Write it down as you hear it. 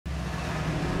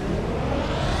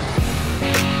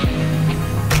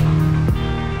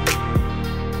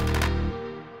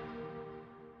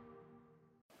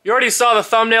You already saw the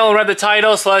thumbnail and read the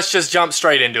title, so let's just jump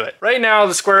straight into it. Right now,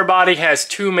 the square body has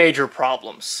two major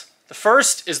problems. The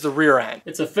first is the rear end.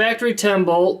 It's a factory 10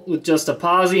 bolt with just a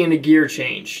posi and a gear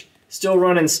change. Still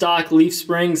running stock leaf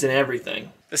springs and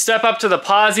everything. The step up to the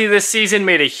posi this season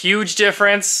made a huge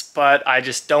difference, but I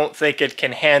just don't think it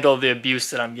can handle the abuse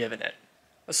that I'm giving it.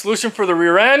 A solution for the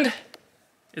rear end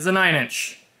is a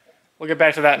 9-inch. We'll get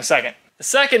back to that in a second. The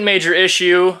second major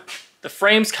issue, the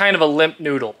frame's kind of a limp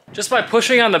noodle. Just by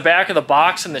pushing on the back of the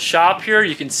box in the shop here,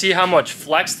 you can see how much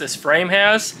flex this frame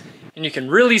has, and you can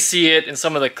really see it in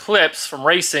some of the clips from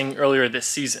racing earlier this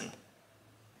season.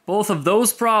 Both of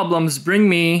those problems bring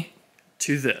me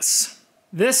to this.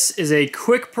 This is a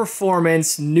quick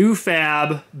performance new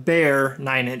fab bare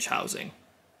 9-inch housing.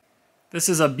 This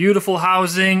is a beautiful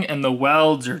housing and the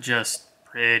welds are just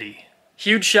pretty.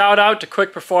 Huge shout out to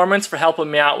Quick Performance for helping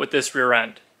me out with this rear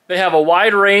end. They have a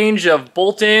wide range of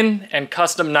bolt-in and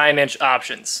custom 9-inch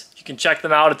options. You can check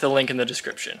them out at the link in the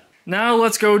description. Now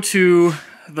let's go to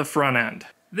the front end.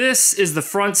 This is the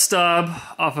front stub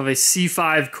off of a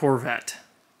C5 Corvette.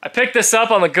 I picked this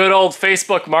up on the good old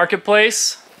Facebook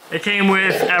Marketplace. It came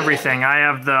with everything. I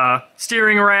have the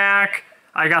steering rack,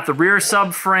 I got the rear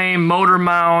subframe, motor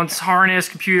mounts, harness,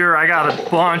 computer. I got a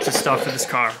bunch of stuff for this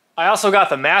car. I also got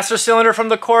the master cylinder from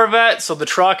the Corvette, so the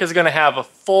truck is gonna have a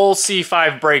full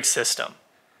C5 brake system.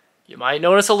 You might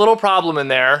notice a little problem in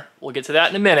there. We'll get to that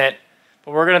in a minute,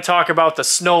 but we're gonna talk about the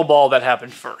snowball that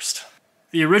happened first.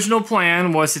 The original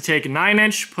plan was to take a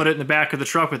 9-inch, put it in the back of the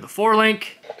truck with the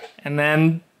 4-link, and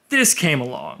then this came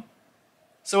along.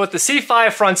 So with the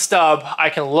C5 front stub, I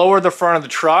can lower the front of the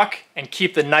truck and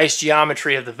keep the nice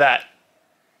geometry of the Vette.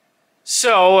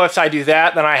 So if I do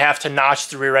that, then I have to notch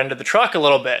the rear end of the truck a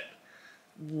little bit.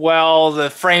 Well, the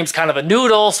frame's kind of a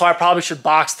noodle, so I probably should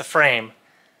box the frame.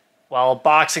 Well,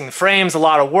 boxing the frame's a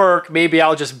lot of work. Maybe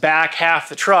I'll just back half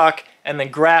the truck and then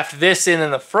graft this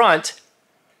in the front.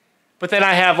 But then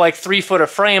I have like 3 foot of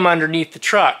frame underneath the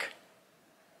truck.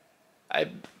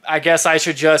 I guess I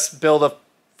should just build a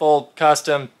full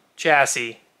custom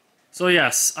chassis. So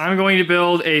yes, I'm going to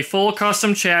build a full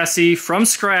custom chassis from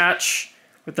scratch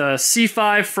with a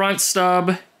C5 front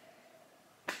stub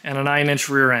and a 9-inch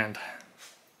rear end.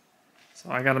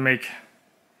 So I gotta make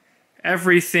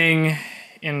everything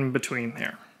in between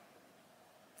there.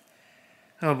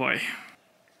 Oh boy.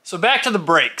 So back to the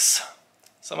brakes.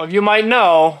 Some of you might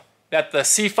know that the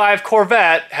C5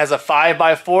 Corvette has a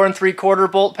 5x4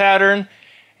 3/4 bolt pattern,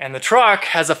 and the truck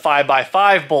has a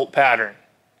 5x5 bolt pattern.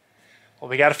 Well,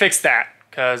 we gotta fix that,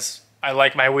 because I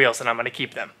like my wheels and I'm gonna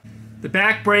keep them. The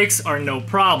back brakes are no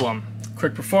problem.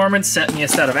 Quick Performance sent me a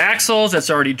set of axles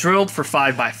that's already drilled for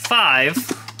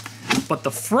 5x5, but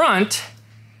the front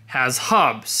has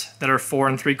hubs that are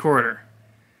 4 3/4.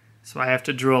 So I have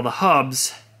to drill the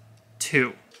hubs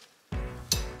too.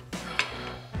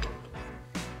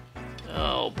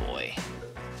 Oh boy.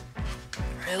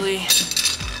 Really?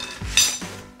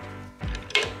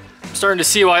 Starting to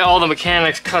see why all the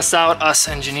mechanics cuss out us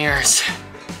engineers.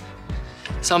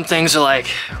 Some things are like,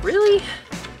 really?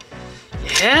 You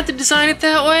had to design it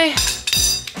that way?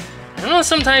 I know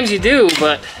sometimes you do,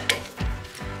 but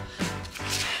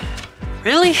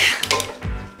really?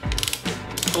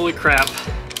 Holy crap.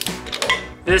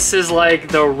 This is like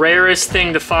the rarest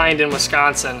thing to find in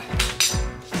Wisconsin.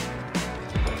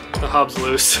 The hub's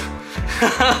loose.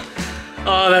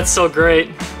 Oh, that's so great.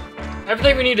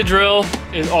 Everything we need to drill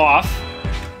is off.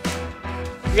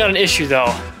 We got an issue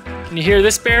though. Can you hear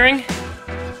this bearing?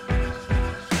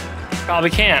 Probably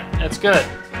can't. That's good.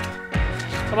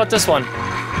 How about this one?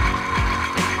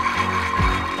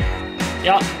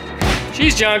 Yeah.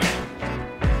 She's junk.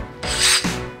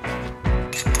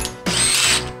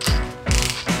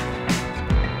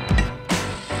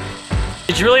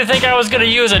 Did you really think I was gonna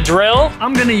use a drill?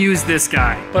 I'm gonna use this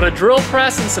guy. But a drill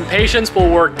press and some patience will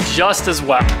work just as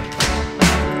well.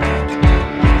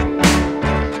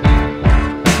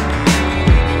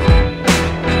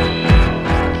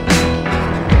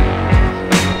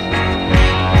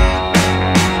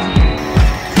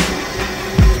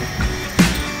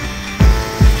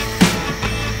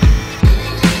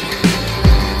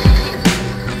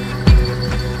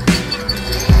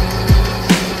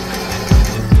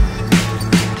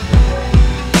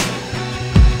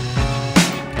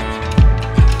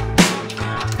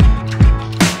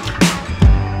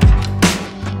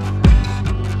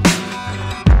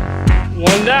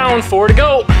 One down, 4 to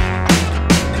go.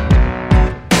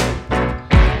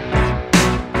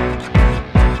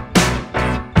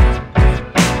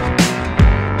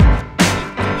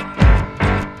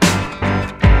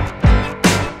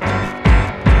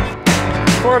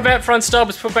 Corvette front stub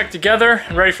is put back together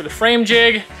and ready for the frame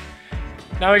jig.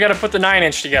 Now we gotta put the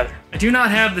 9" together. I do not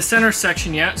have the center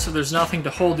section yet, so there's nothing to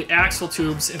hold the axle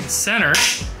tubes in the center.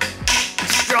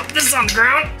 Let's drop this on the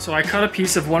ground. So I cut a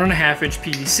piece of 1.5"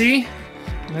 PVC,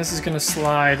 and this is gonna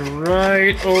slide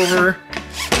right over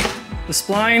the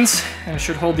splines, and it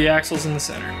should hold the axles in the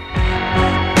center.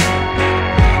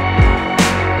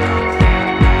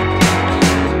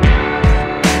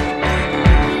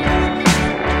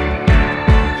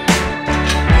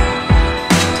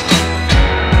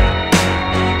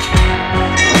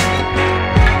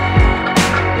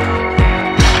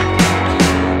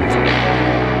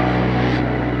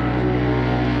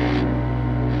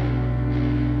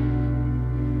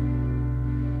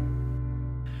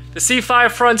 The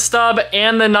C5 front stub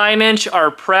and the 9" are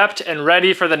prepped and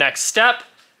ready for the next step.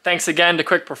 Thanks again to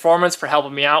Quick Performance for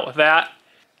helping me out with that.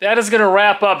 That is gonna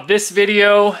wrap up this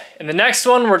video. In the next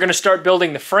one, we're gonna start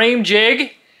building the frame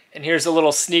jig, and here's a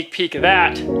little sneak peek of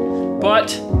that.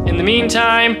 But in the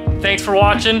meantime, thanks for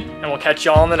watching, and we'll catch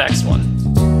y'all in the next one.